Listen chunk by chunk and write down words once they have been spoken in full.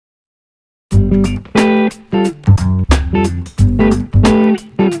Hi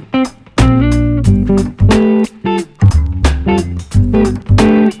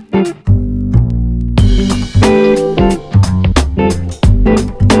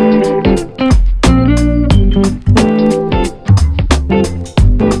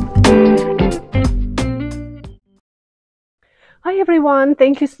everyone,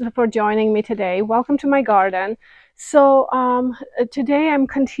 thank you for joining me today. Welcome to my garden. So today I'm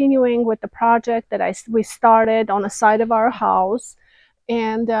continuing with the project that we started on the side of our house,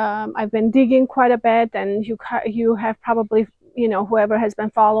 and I've been digging quite a bit. And you have probably, whoever has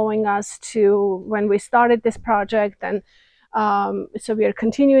been following us to when we started this project, and so we are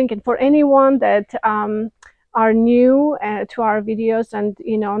continuing. And for anyone that are new to our videos and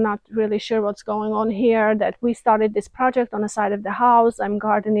not really sure what's going on here, that we started this project on the side of the house. I'm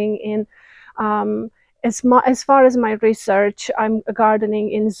gardening in as far as my research, I'm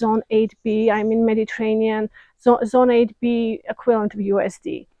gardening in zone 8B. I'm in Mediterranean zone 8B, equivalent of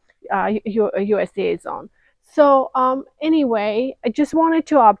USD USDA zone. So anyway, I just wanted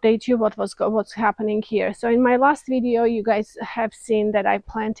to update you what's happening here. So in my last video, you guys have seen that I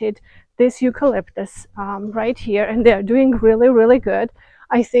planted this eucalyptus right here, and they're doing really good.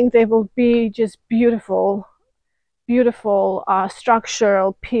 I think they will be just beautiful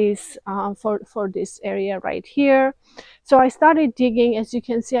structural piece for this area right here. So I started digging. As you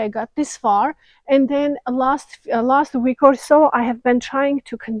can see, I got this far, and then last week or so I have been trying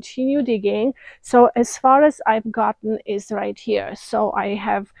to continue digging. So as far as I've gotten is right here. So I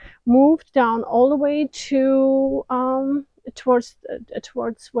have moved down all the way to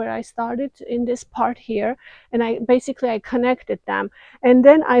towards where I started in this part here, and I connected them, and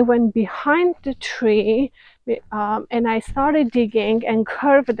then I went behind the tree and I started digging and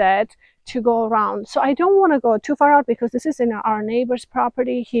curved it to go around. So I don't want to go too far out because this is in our neighbor's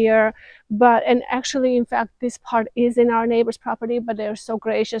property here, and actually in fact this part is in our neighbor's property, but they're so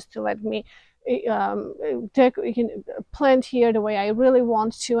gracious to let me plant here the way I really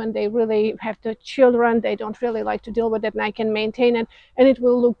want to, and they really have the children. They don't really like to deal with it, and I can maintain it, and it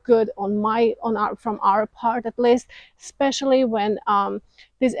will look good from our part at least, especially when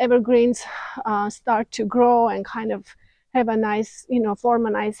these evergreens start to grow and kind of have a nice, form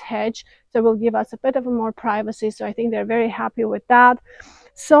a nice hedge. So it will give us a bit of more privacy. So I think they're very happy with that.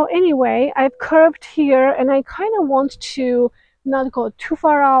 So anyway, I've curved here, and I kind of want to not go too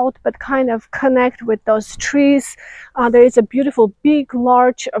far out, but kind of connect with those trees. There is a beautiful big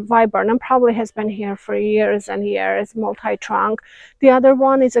large viburnum, probably has been here for years and years, multi-trunk. The other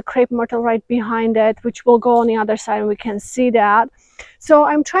one is a crepe myrtle right behind it, which will go on the other side, and we can see that. So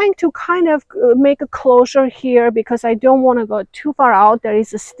I'm trying to kind of make a closure here because I don't want to go too far out. There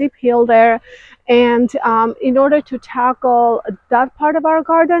is a steep hill there, and in order to tackle that part of our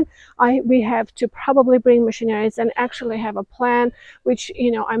garden, we have to probably bring machineries and actually have a plan, which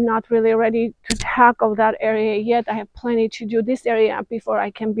I'm not really ready to tackle that area yet. I have plenty to do this area before I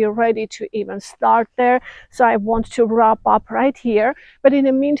can be ready to even start there. So I want to wrap up right here, but in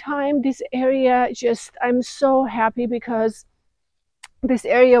the meantime, this area, I'm so happy because this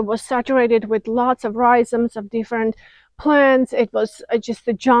area was saturated with lots of rhizomes of different plants. It was just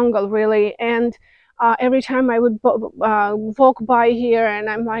a jungle really, and every time I would walk by here, and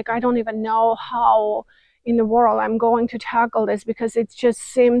I'm like, I don't even know how in the world I'm going to tackle this, because it just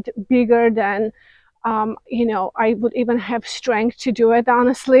seemed bigger than I would even have strength to do it,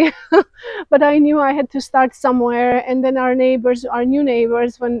 honestly. But I knew I had to start somewhere. And then our new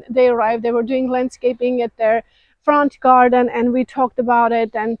neighbors, when they arrived, they were doing landscaping at their front garden, and we talked about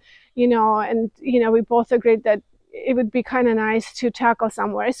it, and we both agreed that it would be kind of nice to tackle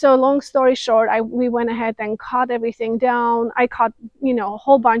somewhere. So long story short, we went ahead and cut everything down. I cut a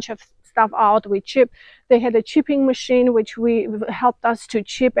whole bunch of stuff out. They had a chipping machine which helped us to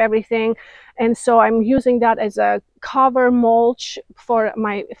chip everything, and so I'm using that as a cover mulch for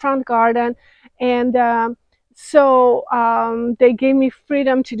my front garden. And so they gave me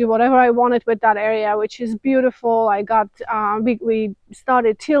freedom to do whatever I wanted with that area, which is beautiful. We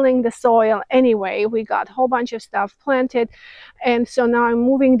started tilling the soil anyway. We got a whole bunch of stuff planted, and so now I'm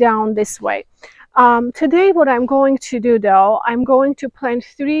moving down this way. Today what I'm going to do, though, I'm going to plant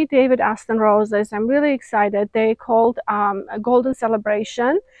 3 David Aston roses. I'm really excited. They're called a Golden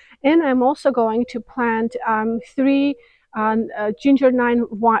Celebration, and I'm also going to plant 3 ginger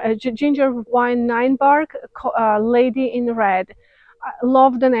wine ninebark, Lady in Red. I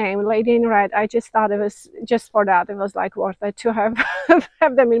love the name Lady in Red. I just thought it was, just for that, it was like worth it to have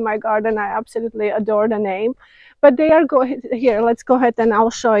have them in my garden. I absolutely adore the name. But they are here. Let's go ahead and I'll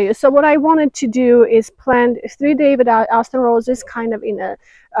show you. So what I wanted to do is plant 3 David Austin roses, kind of in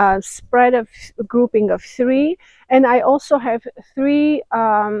a spread of grouping of 3, and I also have 3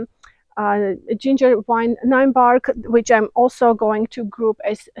 ginger wine 9-bark, which I'm also going to group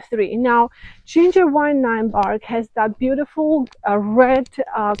as 3. Now, ginger wine 9-bark has that beautiful red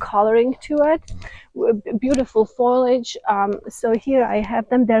coloring to it, beautiful foliage. So here I have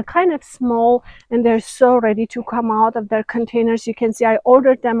them. They're kind of small and they're so ready to come out of their containers. You can see I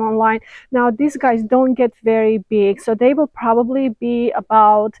ordered them online. Now these guys don't get very big, so they will probably be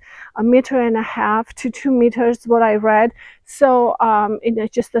about 1.5 to 2 meters, what I read. So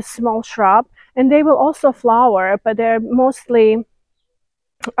it's just a small shrub, and they will also flower, but they're mostly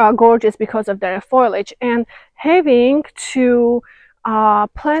gorgeous because of their foliage. And having to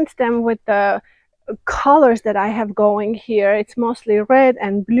plant them with the colors that I have going here, it's mostly red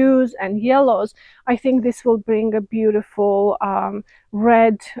and blues and yellows. I think this will bring a beautiful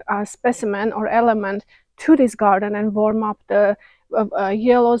red specimen or element to this garden and warm up the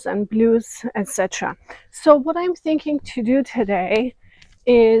yellows and blues, etc. So what I'm thinking to do today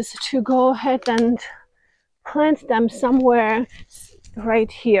is to go ahead and plant them somewhere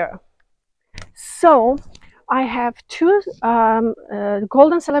right here. So I have 2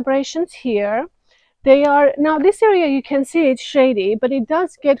 golden celebrations here. They are, now this area you can see it's shady, but it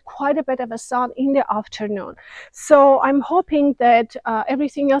does get quite a bit of a sun in the afternoon. So I'm hoping that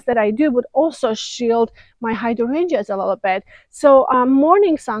everything else that I do would also shield my hydrangeas a little bit. So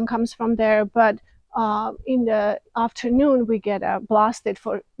morning sun comes from there, but in the afternoon we get blasted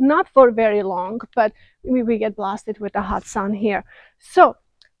for, not for very long, but we get blasted with the hot sun here. So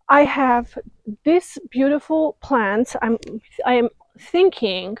I have this beautiful plants. I am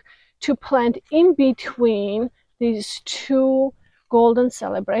thinking to plant in between these 2 golden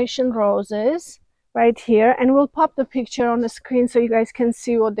celebration roses right here, and we'll pop the picture on the screen so you guys can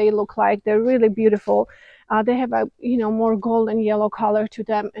see what they look like. They're really beautiful. They have a more golden yellow color to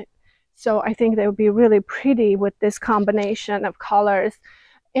them, so I think they would be really pretty with this combination of colors.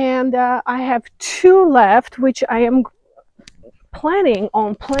 And I have 2 left, which I am planning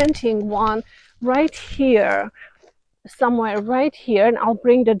on planting one right here, somewhere right here, and I'll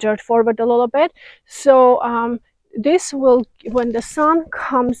bring the dirt forward a little bit. So this will, when the sun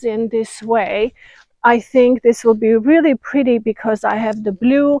comes in this way, I think this will be really pretty because I have the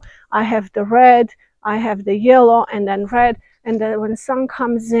blue, I have the red, I have the yellow, and then red, and then when the sun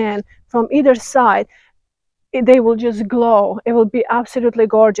comes in from either side, they will just glow. It will be absolutely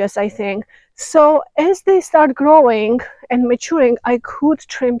gorgeous, I think. So as they start growing and maturing, I could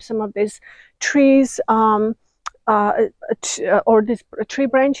trim some of these trees or these tree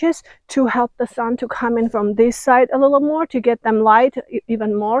branches to help the sun to come in from this side a little more, to get them light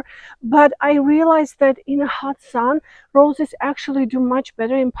even more. But I realized that in a hot sun, roses actually do much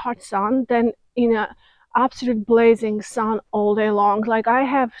better in part sun than in a absolute blazing sun all day long. Like, I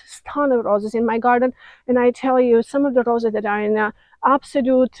have a ton of roses in my garden, and I tell you, some of the roses that are in a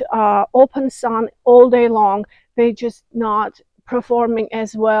absolute open sun all day long, they just not performing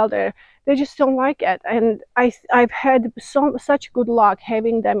as well. They just don't like it. And I've had such good luck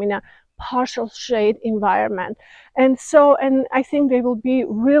having them in a partial shade environment, and I think they will do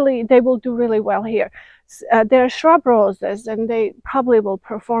really well here. They're shrub roses, and they probably will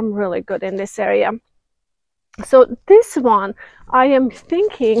perform really good in this area. So this one I am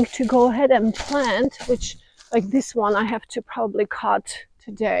thinking to go ahead and plant, which, like this one, I have to probably cut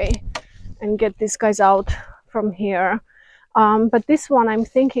today and get these guys out from here. But this one I'm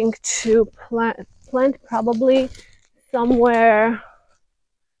thinking to plant probably somewhere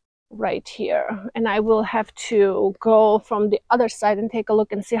right here, and I will have to go from the other side and take a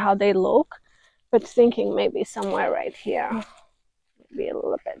look and see how they look, but thinking maybe somewhere right here, maybe a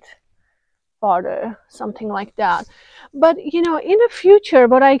little bit farther, something like that. But in the future,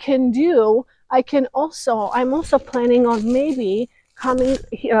 what I can do, I'm also planning on maybe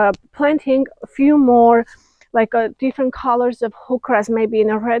planting a few more like different colors of hookgrass, maybe in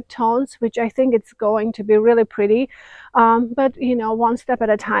a red tones, which I think it's going to be really pretty. But one step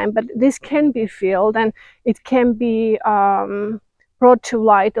at a time. But this can be filled, and it can be brought to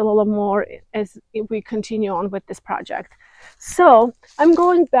light a little more as we continue on with this project. So I'm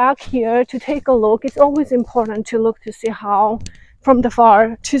going back here to take a look. It's always important to look to see how, from the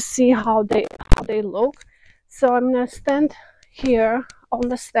far, to see how they look. So I'm gonna stand here on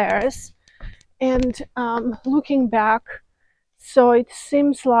the stairs and looking back. So it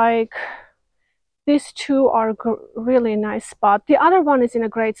seems like these two are really nice spot. The other one is in a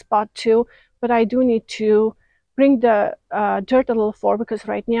great spot too, but I do need to bring the dirt a little forward because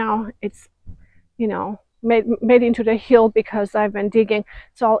right now it's, you know, made into the hill because I've been digging.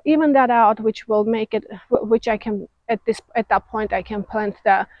 So I'll even that out, which will make it, which I can at that point I can plant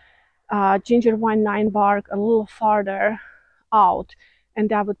the ginger wine 9-bark a little farther out, and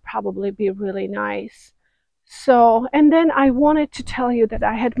that would probably be really nice. So, and then I wanted to tell you that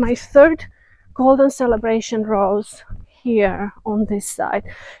I had my third golden celebration rose here on this side,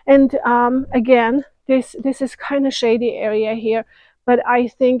 and again, this is kind of shady area here, but I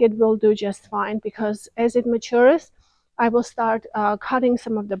think it will do just fine because as it matures, I will start cutting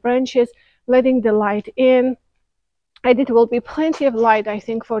some of the branches, letting the light in, and it will be plenty of light, I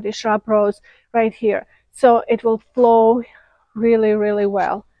think, for the shrub rose right here. So it will flow really, really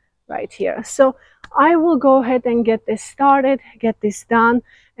well right here. So I will go ahead and get this started, get this done,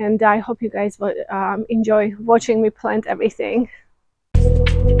 and I hope you guys will enjoy watching me plant everything.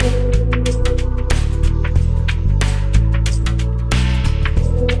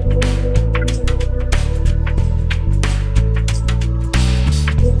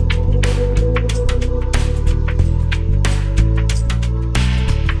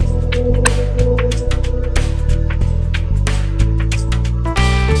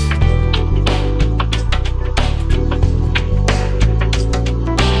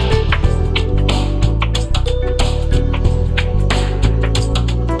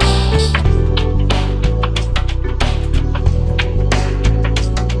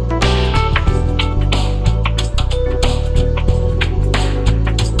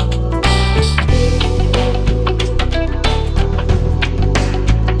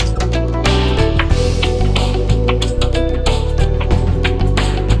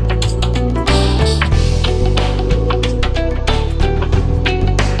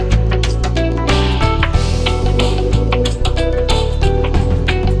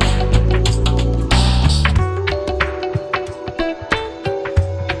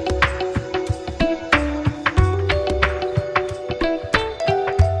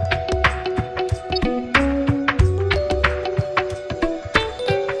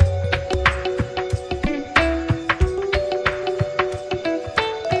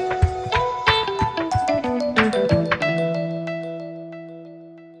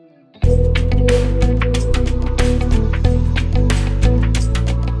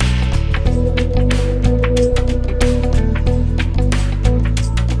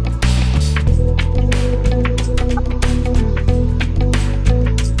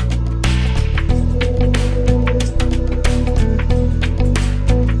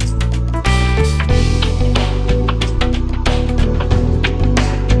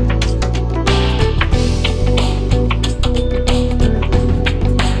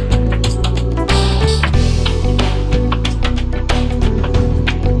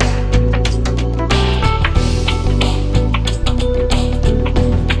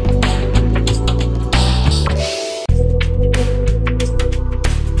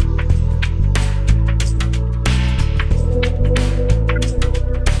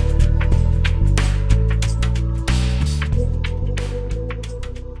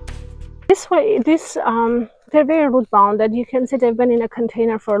 This way, they're very root bounded. You can see they've been in a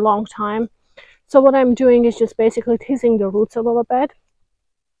container for a long time. So what I'm doing is just basically teasing the roots a little bit,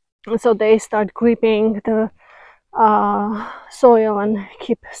 so they start gripping the soil and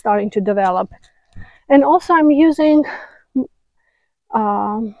keep starting to develop. And also I'm using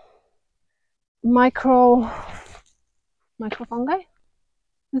microfungi.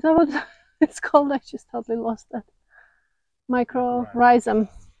 Is that what it's called? I just totally lost that. Mycorrhizum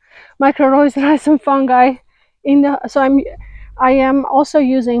fungi in the. So I am also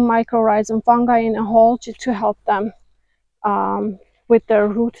using mycorrhizum fungi in a hole to help them with their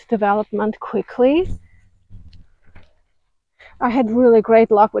root development quickly. I had really great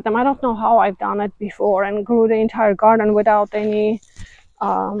luck with them. I don't know how I've done it before and grew the entire garden without any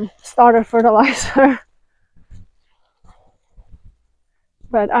starter fertilizer.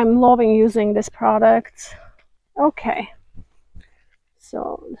 But I'm loving using this product. Okay.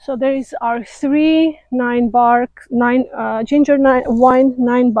 So there is our 3 ginger wine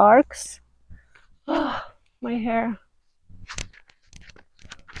 9-barks. Oh, my hair.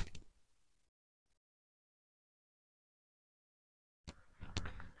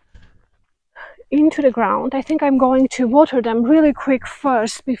 Into the ground. I think I'm going to water them really quick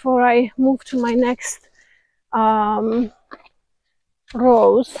first before I move to my next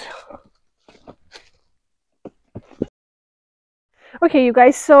rows. Okay, you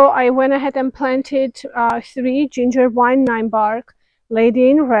guys, so I went ahead and planted 3 ginger wine 9-bark Lady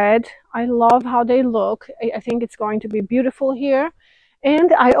in Red. I love how they look. I think it's going to be beautiful here.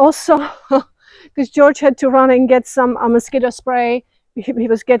 And I also, because George had to run and get some mosquito spray. He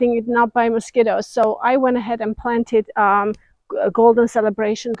was getting eaten up by mosquitoes. So I went ahead and planted a golden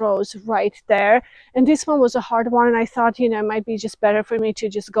celebration rose right there. And this one was a hard one. And I thought, you know, it might be just better for me to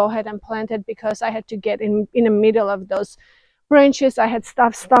just go ahead and plant it because I had to get in the middle of those branches. I had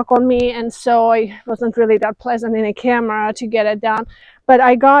stuff stuck on me, and so it wasn't really that pleasant in a camera to get it done, but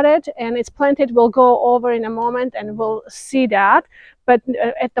I got it and it's planted. We'll go over in a moment and we'll see that, but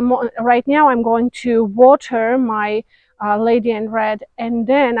at the right now I'm going to water my Lady in Red, and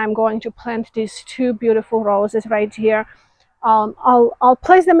then I'm going to plant these two beautiful roses right here. I'll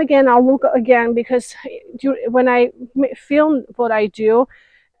place them again. I'll look again because when I film what I do,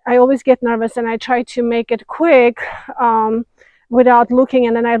 I always get nervous and I try to make it quick without looking,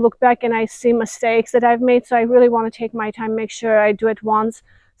 and then I look back and I see mistakes that I've made. So I really want to take my time, make sure I do it once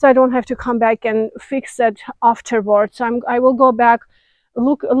so I don't have to come back and fix it afterwards. So I will go back,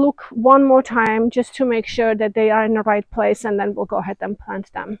 look one more time just to make sure that they are in the right place, and then we'll go ahead and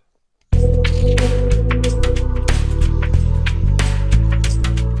plant them.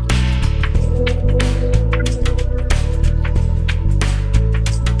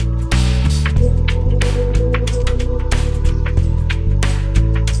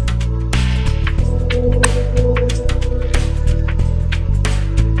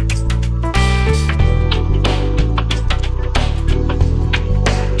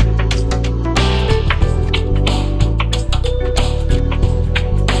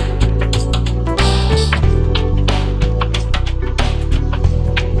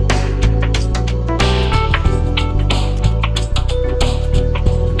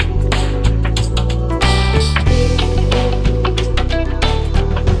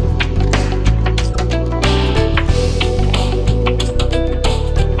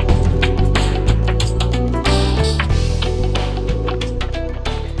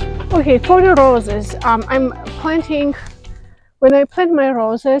 Okay, for the roses, I'm planting, when I plant my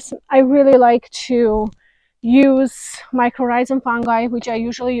roses, I really like to use mycorrhizal fungi, which I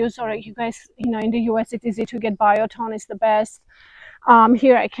usually use, or you guys, you know, in the US it's easy to get Bioton, is the best.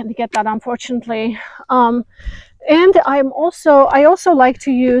 Here I can't get that, unfortunately. And I also like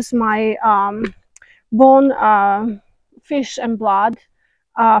to use my bone fish and blood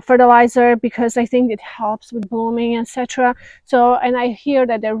fertilizer because I think it helps with blooming, etc. So, and I hear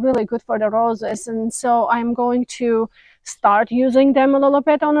that they're really good for the roses, and so I'm going to start using them a little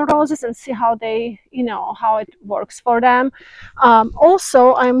bit on the roses and see how they, you know, how it works for them.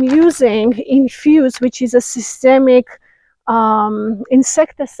 Also, I'm using Infuse, which is a systemic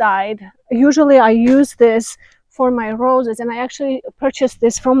insecticide. Usually I use this for my roses, and I actually purchased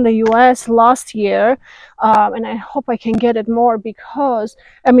this from the US last year, and I hope I can get it more because,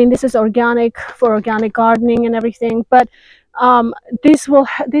 I mean, this is organic for organic gardening and everything, but this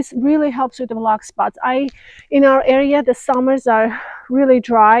really helps with the black spots. In our area the summers are really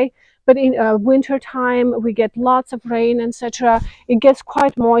dry, but in winter time we get lots of rain, etc. It gets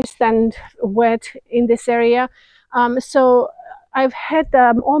quite moist and wet in this area, so I've had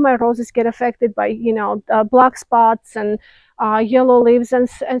all my roses get affected by, you know, black spots and yellow leaves and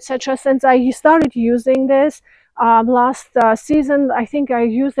etc. Since I started using this last season. I think I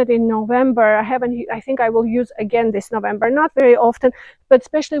used it in November. I think I will use again this November. Not very often, but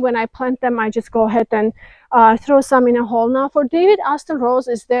especially when I plant them, I just go ahead and throw some in a hole. Now for David Aston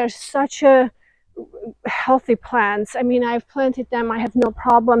roses, they're such a healthy plants. I mean, I've planted them, I have no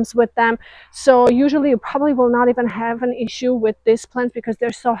problems with them, so usually you probably will not even have an issue with these plants because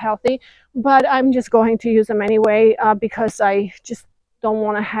they're so healthy, but I'm just going to use them anyway because I just don't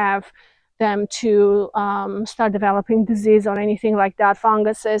want to have them to start developing disease or anything like that,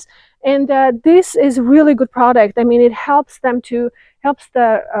 funguses. And this is a really good product. I mean, it helps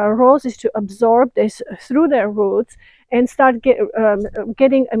the roses to absorb this through their roots and start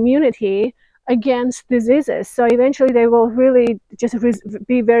getting immunity against diseases. So eventually they will really just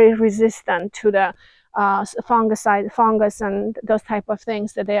be very resistant to the fungus and those type of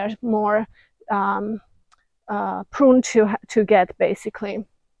things that they are more prone to get, basically.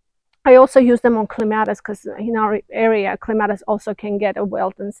 I also use them on clematis because in our area clematis also can get a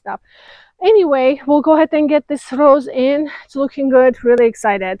wilt and stuff. Anyway, we'll go ahead and get this rose in. It's looking good, really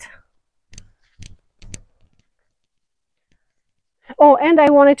excited. Oh, and I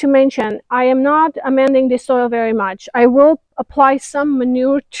wanted to mention, I am not amending the soil very much. I will apply some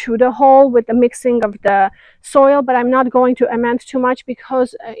manure to the hole with the mixing of the soil, but I'm not going to amend too much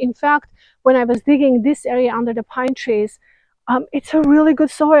because, in fact, when I was digging this area under the pine trees, It's a really good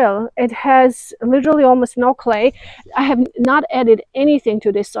soil. It has literally almost no clay. I have not added anything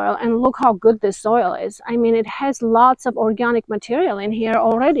to this soil, and look how good this soil is. I mean, it has lots of organic material in here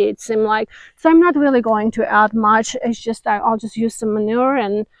already, it seemed like. So I'm not really going to add much. It's just I'll just use some manure,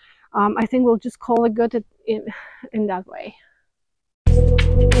 and I think we'll just call it good in that way.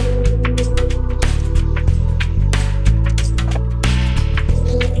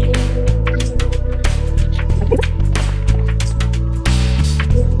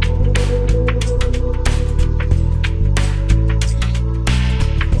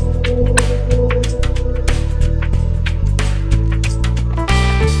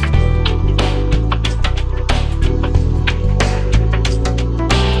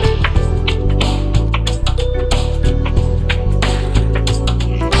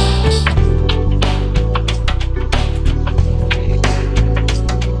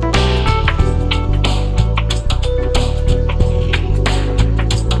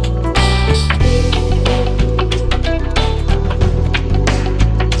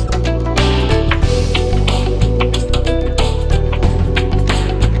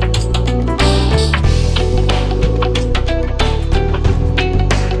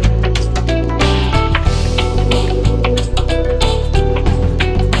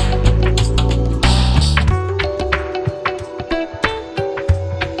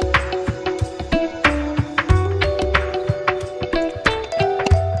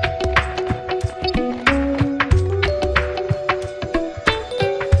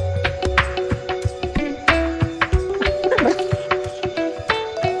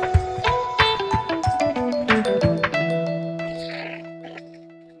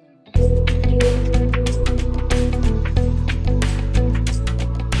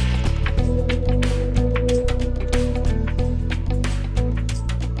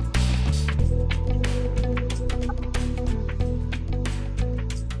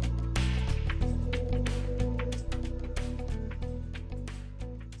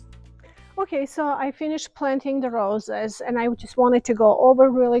 Okay, so I finished planting the roses, and I just wanted to go over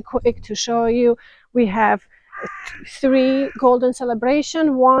really quick to show you. We have 3 golden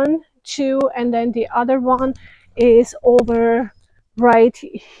celebration, 1, 2, and then the other one is over right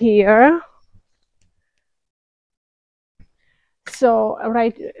here. So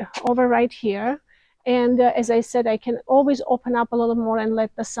right over right here. And as I said, I can always open up a little more and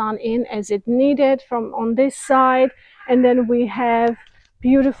let the sun in as it needed from on this side. And then we have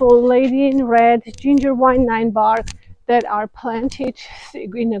beautiful lady in red ginger wine 9-bark that are planted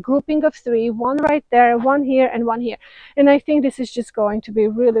in a grouping of 3, 1 right there, 1 here, and 1 here. And I think this is just going to be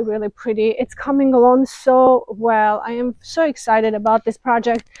really, really pretty. It's coming along so well. I am so excited about this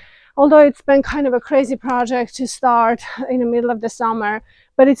project, although it's been kind of a crazy project to start in the middle of the summer,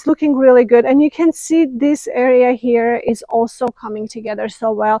 but it's looking really good. And you can see this area here is also coming together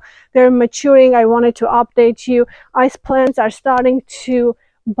so well. They're maturing. I wanted to update you. Ice plants are starting to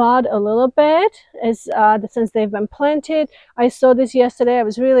bud a little bit as since they've been planted. I saw this yesterday. I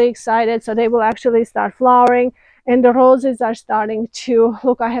was really excited. So they will actually start flowering, and the roses are starting to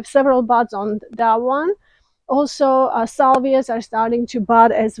look. I have several buds on that one. Also, salvias are starting to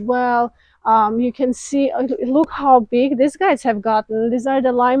bud as well. You can see, look how big these guys have gotten. These are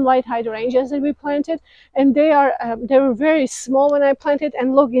the limelight hydrangeas that we planted, and they were very small when I planted,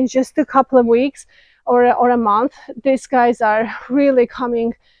 and look, in just a couple of weeks or a month, these guys are really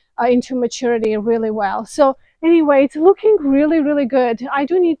coming into maturity really well. So anyway, it's looking really, really good. I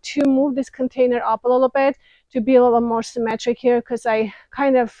do need to move this container up a little bit to be a little more symmetric here, because I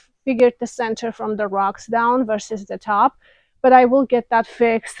kind of figured the center from the rocks down versus the top, but I will get that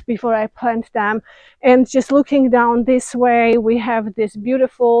fixed before I plant them. And just looking down this way, we have this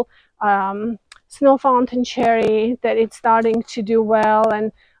beautiful snow fountain cherry that it's starting to do well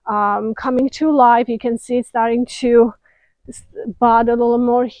and coming to life. You can see it's starting to bud a little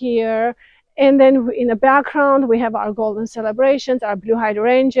more here. And then in the background, we have our golden celebrations, our blue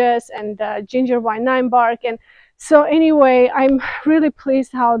hydrangeas, and ginger wine 9-bark. And so anyway, I'm really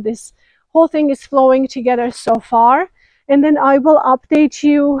pleased how this whole thing is flowing together so far. And then I will update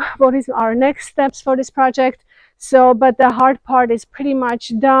you what is our next steps for this project. So, but the hard part is pretty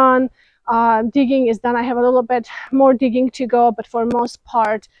much done. Digging is done. I have a little bit more digging to go, but for most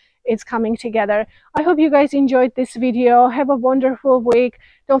part, it's coming together. I hope you guys enjoyed this video. Have a wonderful week.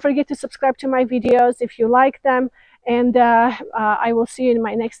 Don't forget to subscribe to my videos if you like them. And I will see you in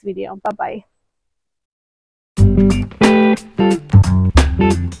my next video. Bye-bye.